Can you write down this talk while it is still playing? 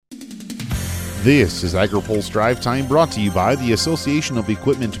This is AgriPulse Drive Time, brought to you by the Association of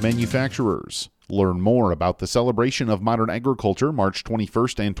Equipment Manufacturers. Learn more about the celebration of modern agriculture March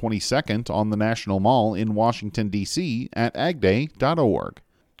 21st and 22nd on the National Mall in Washington, D.C. at agday.org.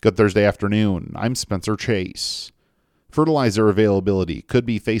 Good Thursday afternoon. I'm Spencer Chase. Fertilizer availability could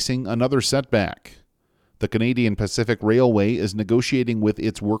be facing another setback. The Canadian Pacific Railway is negotiating with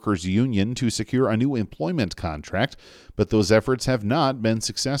its workers' union to secure a new employment contract, but those efforts have not been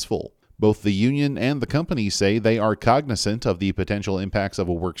successful. Both the union and the company say they are cognizant of the potential impacts of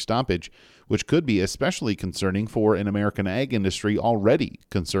a work stoppage, which could be especially concerning for an American ag industry already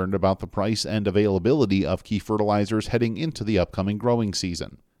concerned about the price and availability of key fertilizers heading into the upcoming growing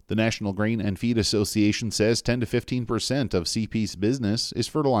season. The National Grain and Feed Association says 10 to 15% of CP's business is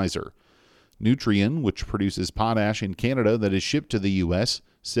fertilizer. Nutrien, which produces potash in Canada that is shipped to the U.S.,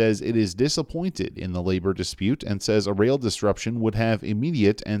 says it is disappointed in the labor dispute and says a rail disruption would have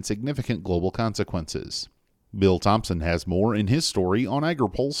immediate and significant global consequences. Bill Thompson has more in his story on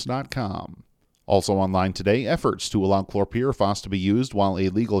agripulse.com. Also online today, efforts to allow chlorpyrifos to be used while a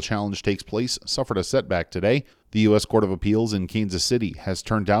legal challenge takes place suffered a setback today. The U.S. Court of Appeals in Kansas City has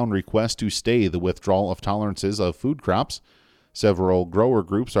turned down requests to stay the withdrawal of tolerances of food crops. Several grower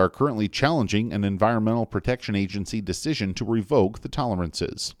groups are currently challenging an Environmental Protection Agency decision to revoke the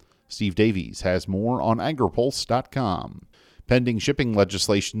tolerances. Steve Davies has more on agripulse.com. Pending shipping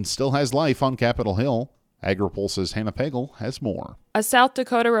legislation still has life on Capitol Hill. AgriPulse's Hannah Pagel has more. A South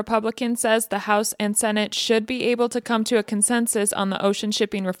Dakota Republican says the House and Senate should be able to come to a consensus on the Ocean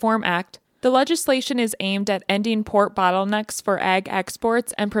Shipping Reform Act. The legislation is aimed at ending port bottlenecks for ag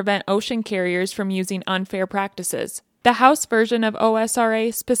exports and prevent ocean carriers from using unfair practices. The House version of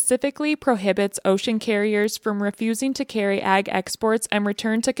OSRA specifically prohibits ocean carriers from refusing to carry ag exports and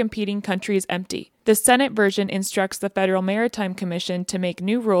return to competing countries empty. The Senate version instructs the Federal Maritime Commission to make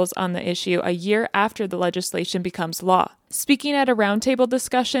new rules on the issue a year after the legislation becomes law. Speaking at a roundtable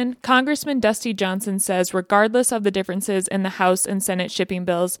discussion, Congressman Dusty Johnson says regardless of the differences in the House and Senate shipping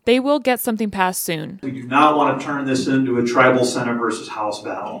bills, they will get something passed soon. We do not want to turn this into a tribal Senate versus House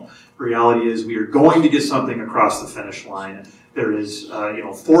battle. The reality is we are going to get something across the finish line. There is,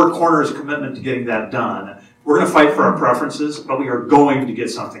 four corners commitment to getting that done. We're going to fight for our preferences, but we are going to get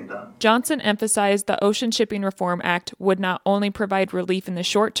something done. Johnson emphasized the Ocean Shipping Reform Act would not only provide relief in the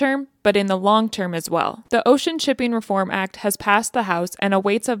short term, but in the long term as well. The Ocean Shipping Reform Act has passed the House and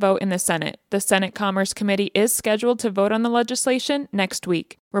awaits a vote in the Senate. The Senate Commerce Committee is scheduled to vote on the legislation next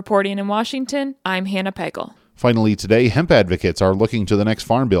week. Reporting in Washington, I'm Hannah Pagel. Finally today, hemp advocates are looking to the next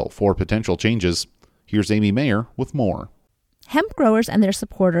farm bill for potential changes. Here's Amy Mayer with more. Hemp growers and their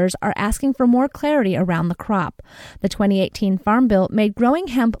supporters are asking for more clarity around the crop. The 2018 Farm Bill made growing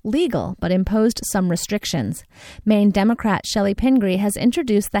hemp legal, but imposed some restrictions. Maine Democrat Shelley Pingree has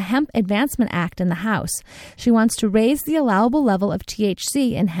introduced the Hemp Advancement Act in the House. She wants to raise the allowable level of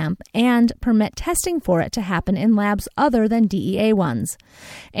THC in hemp and permit testing for it to happen in labs other than DEA ones.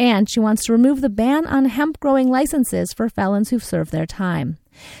 And she wants to remove the ban on hemp growing licenses for felons who've served their time.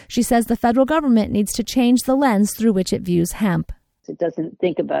 She says the federal government needs to change the lens through which it views hemp. It doesn't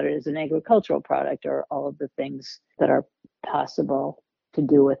think about it as an agricultural product or all of the things that are possible to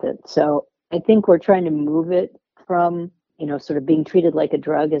do with it. So I think we're trying to move it from, sort of being treated like a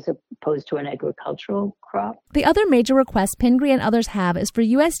drug as opposed to an agricultural crop. The other major request Pingree and others have is for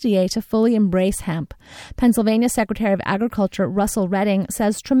USDA to fully embrace hemp. Pennsylvania Secretary of Agriculture Russell Redding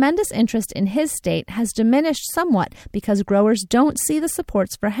says tremendous interest in his state has diminished somewhat because growers don't see the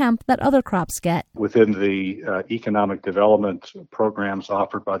supports for hemp that other crops get. Within the economic development programs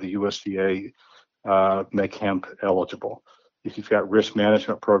offered by the USDA, make hemp eligible. If you've got risk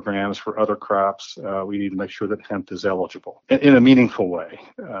management programs for other crops, we need to make sure that hemp is eligible in a meaningful way,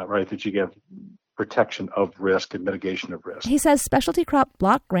 right? That you get protection of risk and mitigation of risk. He says specialty crop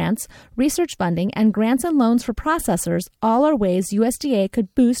block grants, research funding, and grants and loans for processors all are ways USDA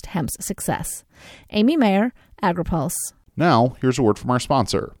could boost hemp's success. Amy Mayer, AgriPulse. Now, here's a word from our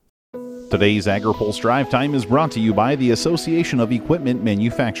sponsor. Today's AgriPulse Drive Time is brought to you by the Association of Equipment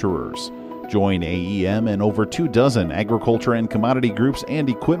Manufacturers. Join AEM and over 24 agriculture and commodity groups and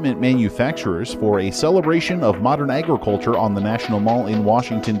equipment manufacturers for a celebration of modern agriculture on the National Mall in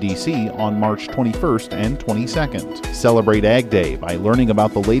Washington, D.C. on March 21st and 22nd. Celebrate Ag Day by learning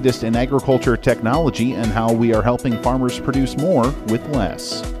about the latest in agriculture technology and how we are helping farmers produce more with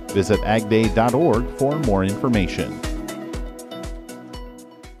less. Visit agday.org for more information.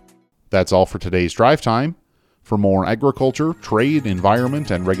 That's all for today's Drive Time. For more agriculture, trade,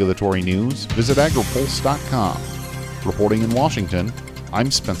 environment, and regulatory news, visit agripulse.com. Reporting in Washington,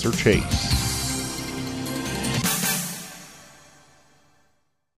 I'm Spencer Chase.